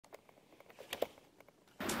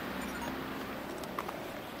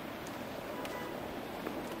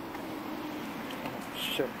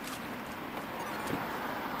shit.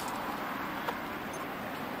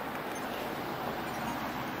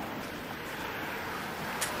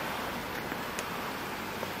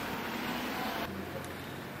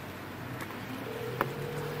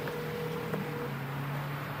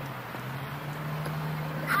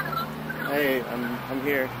 Hey, I'm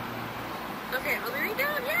here. Okay, I'll be right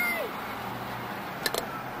down. Yay!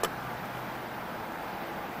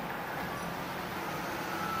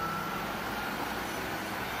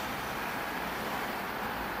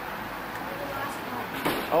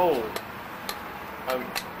 Oh.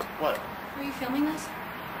 What? Are you filming this?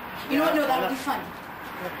 You know what? No, that'll be fun.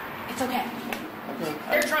 It's okay. Okay.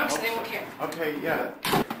 They're drunk, so they won't care. Okay, yeah.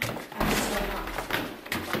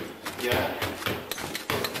 Yeah.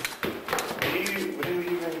 What do you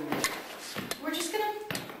even... We're just gonna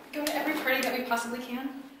go to every party that we possibly can.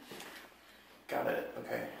 Got it.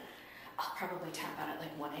 Okay. I'll probably tap out at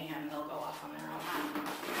like 1 a.m. They'll go off on their own.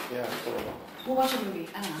 Yeah, cool. We'll watch a movie.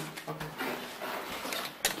 I don't know. Okay.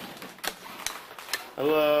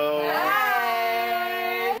 Hello.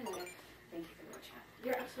 Hi. Thank you for the chat.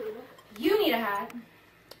 You're absolutely welcome. You need a hat.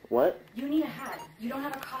 What? You need a hat. You don't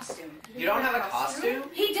have a costume. You don't have a costume?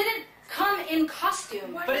 He didn't come in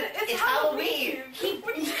costume. But it's Halloween.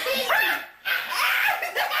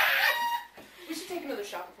 We should take another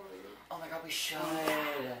shot before we leave. Oh my god, we should.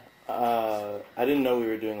 I didn't know we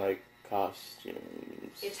were doing like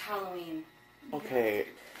costumes. It's Halloween. Okay.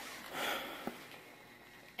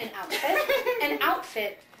 An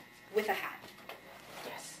outfit with a hat.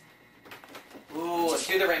 Yes. Ooh,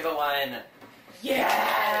 do the rainbow one. Yes.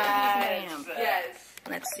 Yes.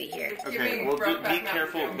 Let's see here. Okay, well, be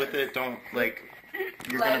careful with it. Don't, like,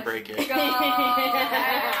 you're gonna break it.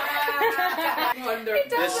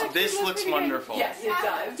 Wonderful. This looks wonderful. Yes, it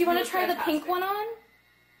does. Do you want to try the pink one on?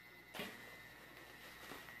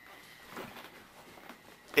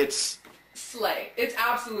 It's... Slay. It's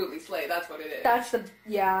absolutely slay. That's what it is. That's the,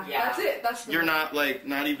 yeah. That's it. That's the You're not, like,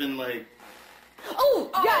 not even, like... Oh,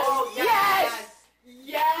 yes!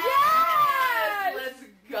 Yes! Yes! Let's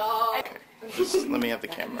go. Just let me have the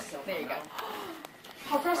camera. There you go.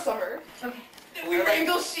 How for summer. Okay. We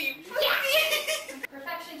wrangle sheep.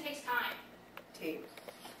 Perfection takes time. Team.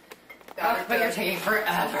 But you're taking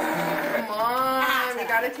forever. Come on. We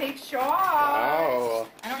gotta take shots. Oh.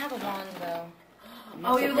 I don't have a wand, though.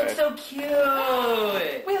 Oh, you look so cute.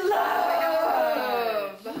 We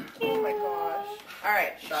love. Oh my gosh. All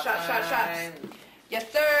right. Shots. Yes,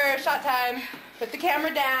 sir. Shot time. Put the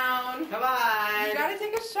camera down. Come on. You gotta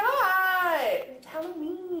take a shot. It's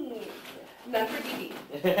Halloween. None for Dee.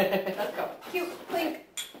 Let's go. Cute. Blink.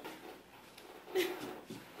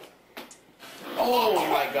 Oh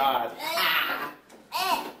my god.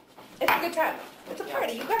 It's a good time. It's a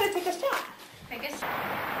party. You gotta take a shot. I guess.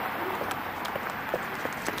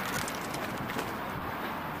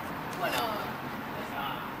 What on?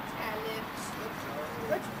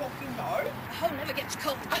 Let's fucking go. A hoe never gets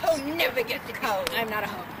cold. A hoe never gets cold. I'm not a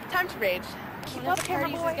hoe. Time to rage. Keep up, camera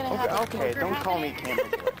boy. Okay, don't call me camera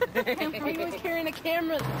boy. I'm always carrying a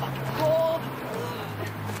camera. It's fucking cold.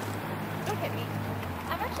 Don't hit me.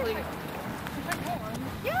 I'm actually warm.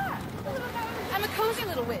 Yeah. I'm a cozy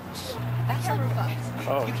little witch. That's camera buff.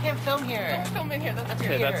 Oh. You can't film here. Don't film in here. That's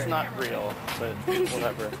Okay, weird. that's not real, but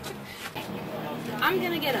whatever. I'm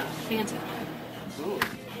gonna get a Fanta. Ooh.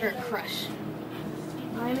 Or a Crush.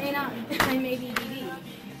 I may not. I may be DD.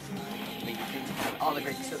 All the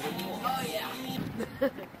great stuff. Oh yeah.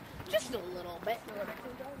 Just a little bit.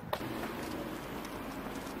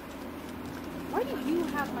 Why do you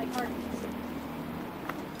have my car keys?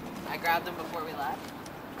 I grabbed them before we left.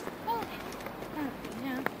 Oh,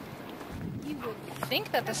 yeah. You would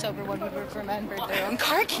think that the sober one would have remembered their own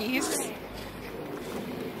car keys.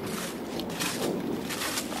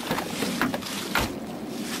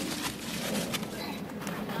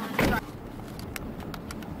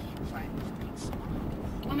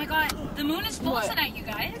 Oh my god, the moon is full tonight, you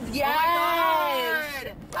guys. Yes. Oh my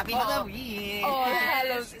god. Happy Halloween. Oh,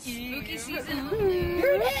 Halloween. Spooky season.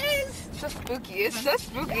 Here it is. It's so spooky. It's so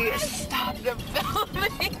spooky. Stop the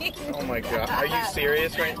filming. Oh my god. Are you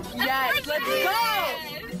serious right now? Yes, let's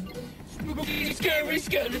go. Spooky, scary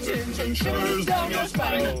skeletons and shivers down your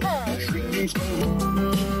spine.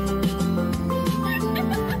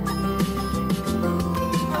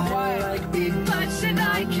 I like big butts and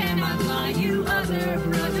I cannot lie. You other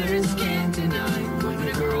brothers can't deny. When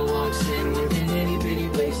a girl walks in with an itty bitty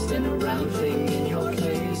waist and a round thing in your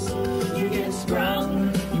face, you get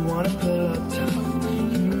sprung. You wanna pull up tongue.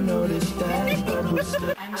 You notice that bubble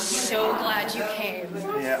stuff. I'm so glad you came.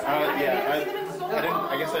 Yeah,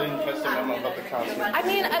 I guess I didn't catch the memo about the costume. I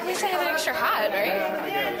mean, at least I have an extra hat, right?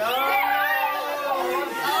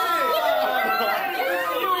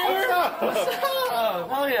 What's up? Oh,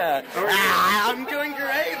 hell yeah. I'm doing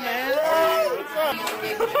great, man. What's up?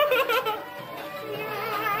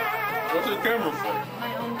 What's the camera for?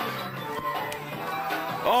 My own.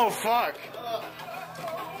 Oh, fuck.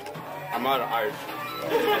 I'm out of ice.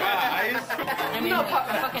 Ice? I mean, I'm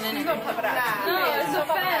fucking in it. No, it's a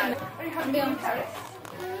fan. Are you happy to be in Paris?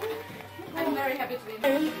 I'm very happy to be in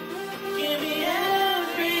Paris. Give me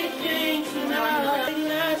everything tonight.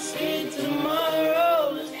 Let's get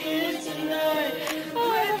tomorrow. Let's get tonight.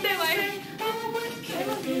 Oh, I hope they like.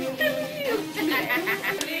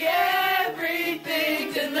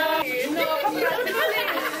 Everything tonight.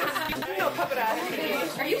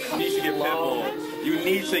 Are you You need to get Pitbull. You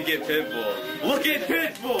need to get Pitbull. Look at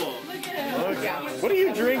Pitbull. What are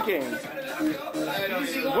you drinking?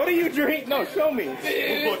 What are you drinking? No, show me.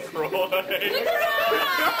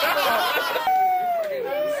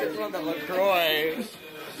 LaCroix.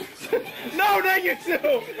 No, not you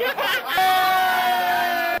too.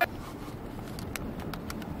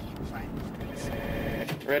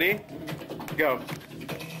 Ready? Go.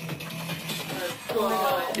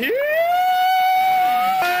 Yeah!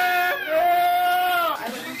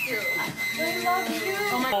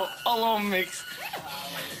 Hello, mix.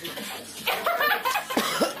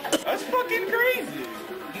 That's fucking crazy.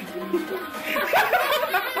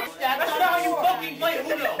 That's how you fucking play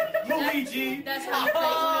Uno, Luigi. That's how you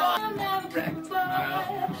play.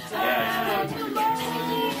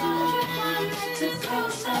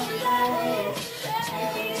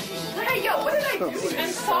 Hey, yo, what did I do?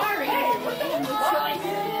 I'm sorry.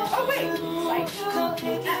 Oh, wait.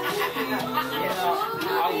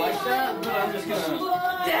 I like that, but I'm just gonna.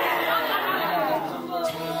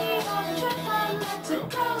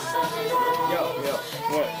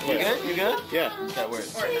 What? You good? You good? Yeah. That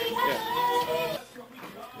works. Yeah.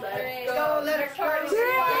 Go, let her party.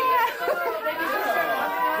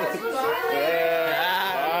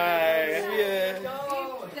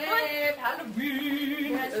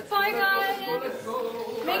 Bye, guys.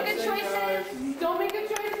 Make good choices. Don't make good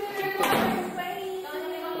choices.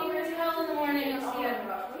 In the morning. That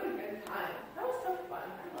was so fun.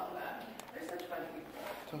 I love that. They're such fun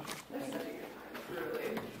people. They're such a good time. Really.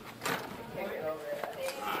 Can't get over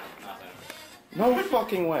it. No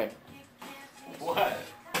fucking way. What?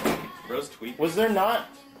 Rose tweet. Was there not?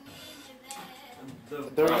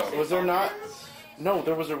 Was there not? No,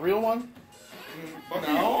 there was a real one? What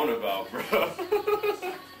are you on about, bro?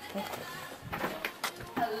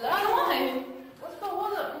 Hello. Come on. Let's go.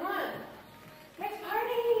 Hold up. Come on. Next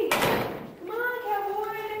party. Come on,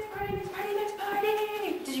 cowboy. Next party. Next party. Next party.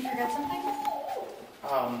 Did you forget something?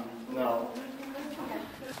 No.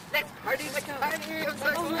 Next party. Next party. I'm so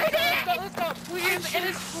Let's go, let's go. Please. It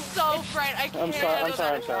is so bright. I can't. I'm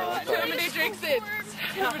sorry. Too many drinks in.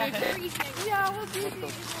 Too many drinks. Yeah, we'll do it.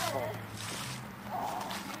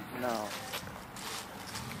 No.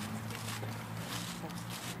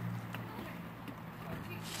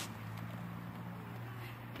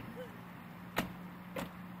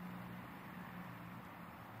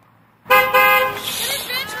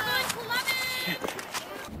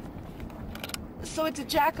 So it's a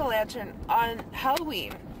jack-o'-lantern on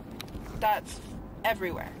Halloween. That's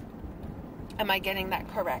everywhere. Am I getting that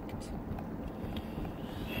correct?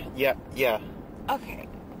 Yeah. Okay.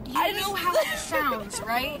 You know how it sounds,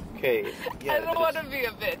 right? Okay. Yeah. I don't want to be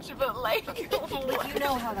a bitch, but like, You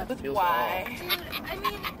know how that feels. why? I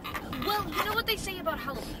mean, well, you know what they say about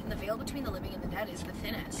Halloween? The veil between the living and the dead is the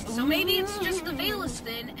thinnest. So maybe it's just the veil is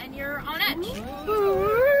thin and you're on edge.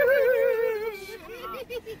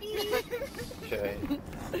 Okay.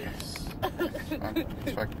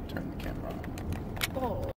 If I can turn the camera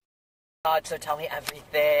on. God, so tell me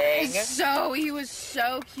everything. So he was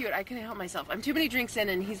so cute. I couldn't help myself. I'm too many drinks in,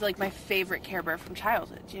 and he's like my favorite Care Bear from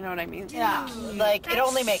childhood. Do you know what I mean? Yeah, like it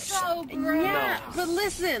only makes so great. Yeah. But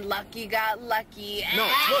listen, Lucky got lucky. No,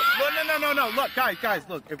 look, no. Look, guys,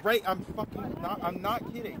 look. If I'm not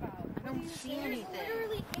kidding. I don't see anything.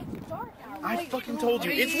 Literally, it's dark out. I fucking told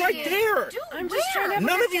you. It's right there. Dude, I'm just trying to have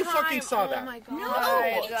None a of you time. fucking saw that. Oh my god. No,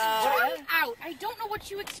 it's dark out. I don't know what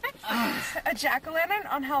you expect from me. A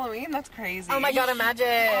jack-o'-lantern on Halloween? That's crazy. Oh my god, imagine.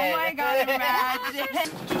 Oh my god, imagine.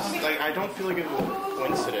 Just like I don't feel like it was a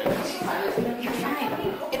coincidence. You're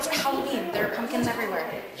fine. It's Halloween. There are pumpkins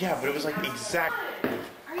everywhere. Yeah, but it was like exact.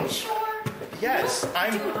 Are you sure? Yes,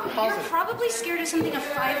 I'm You're positive. probably scared of something a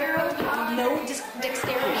 5-year-old with no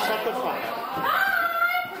dexterity. Shut the fuck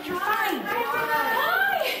up. You're fine.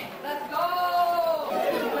 Let's go.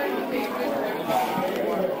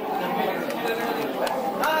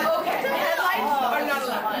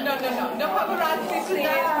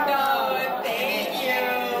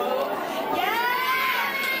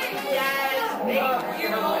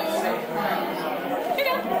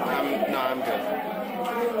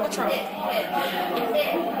 What's wrong? Are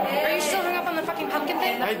you still hung up on the fucking pumpkin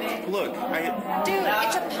thing? Dude,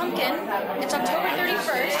 it's a pumpkin. It's October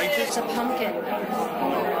 31st. It's a pumpkin.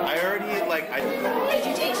 I already, Did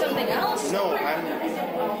you take something else? no,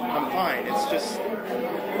 I'm fine. It's just,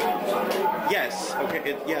 yes,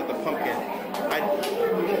 okay, yeah, the pumpkin.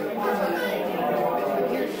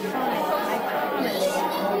 You're fine. I promise.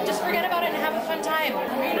 Just forget about it and have a fun time.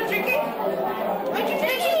 Are you not drinking? Aren't you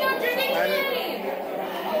drinking? You're not drinking candy.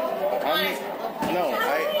 No, You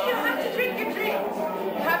have to drink your drink.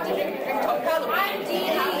 You have to drink your drink. Don't tell them. I'm Dee.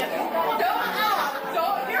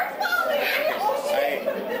 Don't. You're falling.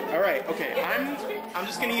 all right, okay, I'm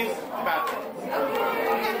just gonna use the bathroom.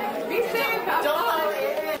 Okay. Be safe. Don't fall.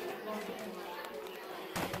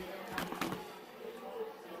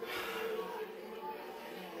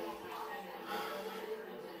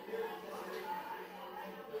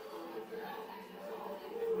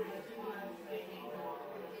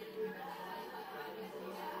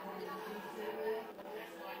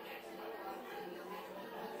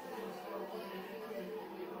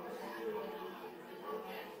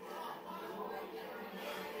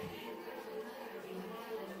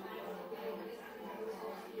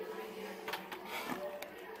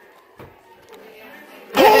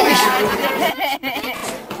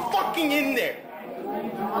 Fucking in there.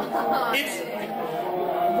 It's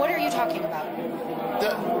What are you talking about?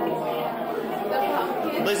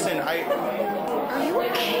 listen, Are you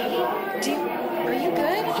okay? Are you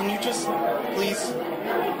good? can you just please?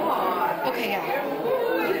 Okay, yeah.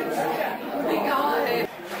 Oh my God.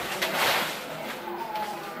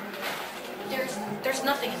 There's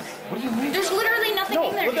nothing in there. What do you mean? There's literally nothing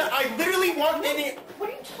in there. I literally walked in it. What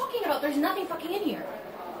are you talking about? There's nothing fucking in here.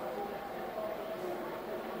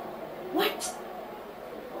 What?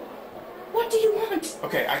 What do you want?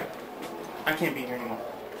 Okay, I can't be here anymore.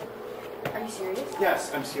 Are you serious?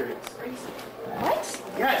 Yes, I'm serious. Are you serious? What?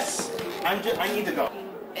 Yes, I need to go.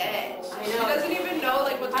 Bitch. She doesn't even know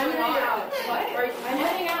what's going on. What? I'm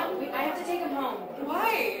heading out. I have to take him home.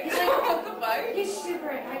 Why? He's like, What the fuck? He's super.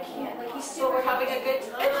 I can't. He's So super. we're having a good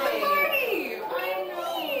time. It's the party. I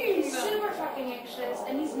know. He's super fucking anxious,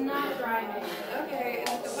 and he's not driving. Okay,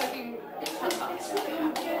 it's the fucking. It's pumpkin.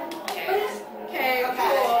 Okay. But it's Okay, It's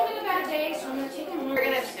cool. been a bad day, so I'm gonna take him home. We're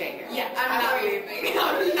gonna stay here. Yeah, I'm not leaving.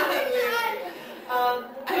 I'm not leaving.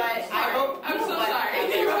 But I hope I'm so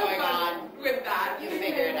whatever's sorry. going on, With that. you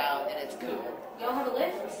figure it out and it's cool. Y'all have a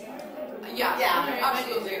lift? Yeah, Yeah.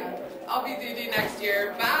 absolutely. I'll be DD next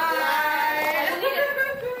year. Bye.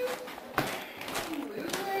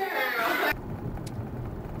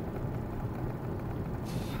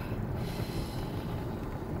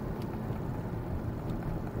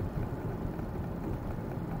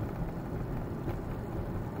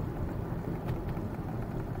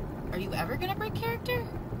 Are you ever gonna break character?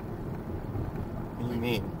 What do you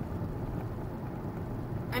mean?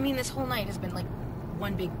 I mean, this whole night has been like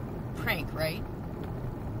one big prank, right?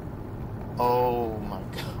 Oh my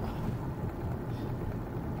god.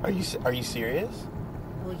 Are you serious?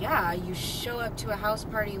 Well, yeah, you show up to a house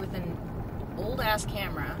party with an old-ass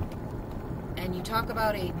camera, and you talk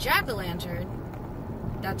about a jack-o'-lantern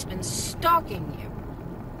that's been stalking you.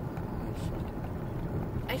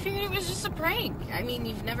 I figured it was just a prank. I mean,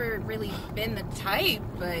 you've never really been the type,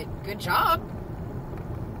 but good job.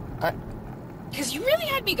 Because you really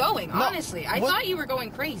had me going, honestly. I thought you were going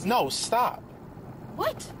crazy. No, stop.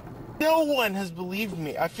 What? No one has believed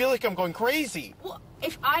me. I feel like I'm going crazy. Well,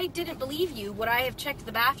 if I didn't believe you, would I have checked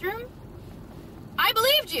the bathroom? I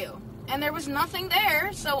believed you. And there was nothing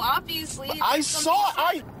there, so obviously... I saw...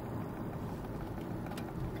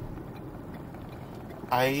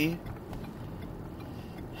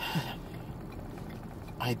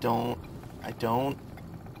 I don't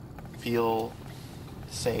feel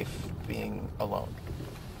safe being alone.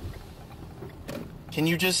 Can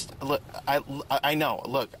you just look? I know.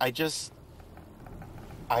 Look, I just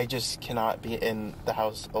cannot be in the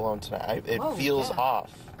house alone tonight. It feels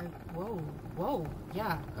off. Whoa,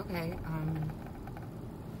 yeah, okay.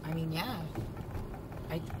 I mean, yeah.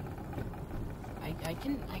 I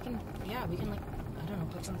can, yeah, we can, like, I don't know,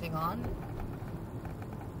 put something on.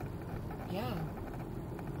 Yeah.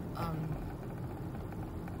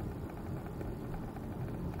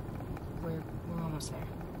 We're almost there.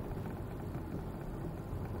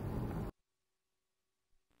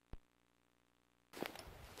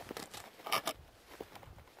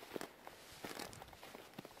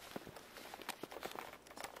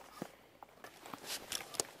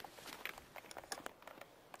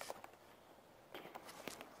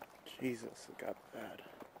 Jesus, it got bad.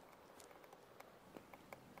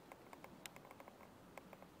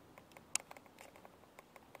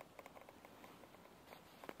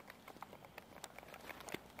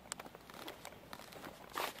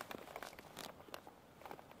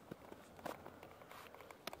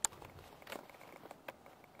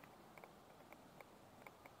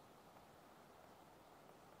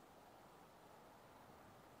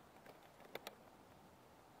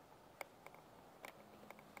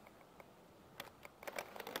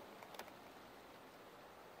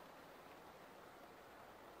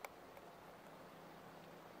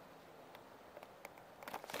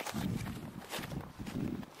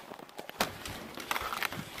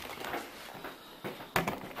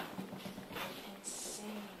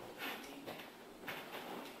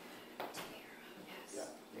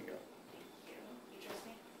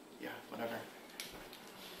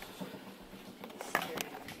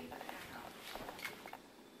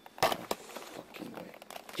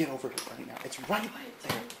 Get over it right now. It's right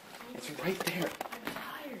there. It's right there.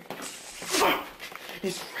 Fuck!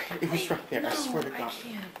 It's right. It was right there. I swear to God.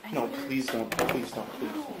 No, please don't. Please don't. Please.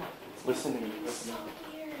 Listen to me. Listen to me.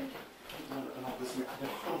 No, listen to me.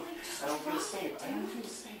 I don't feel safe. I don't feel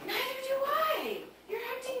safe. Neither do I. You're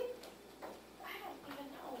acting. I don't even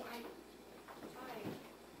know.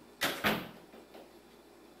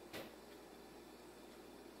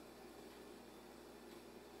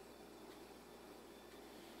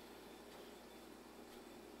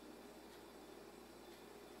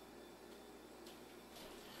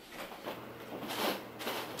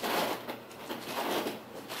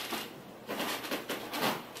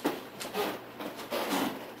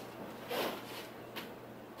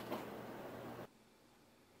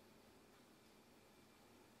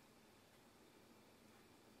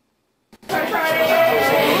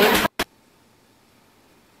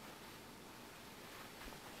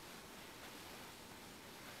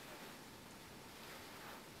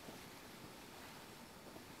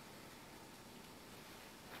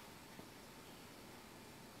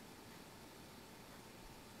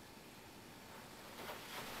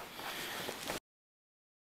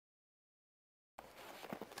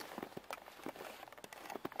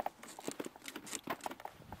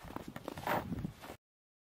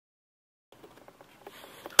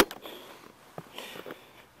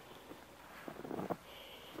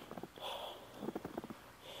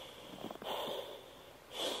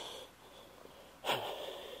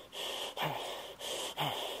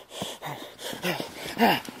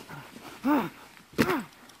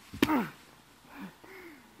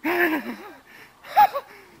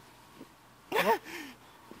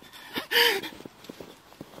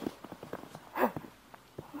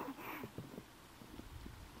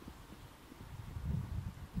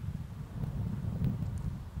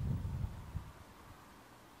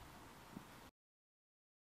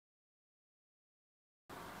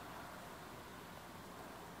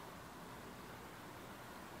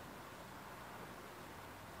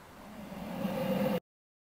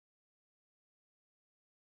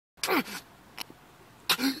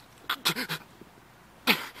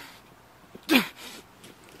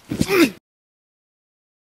 Fine.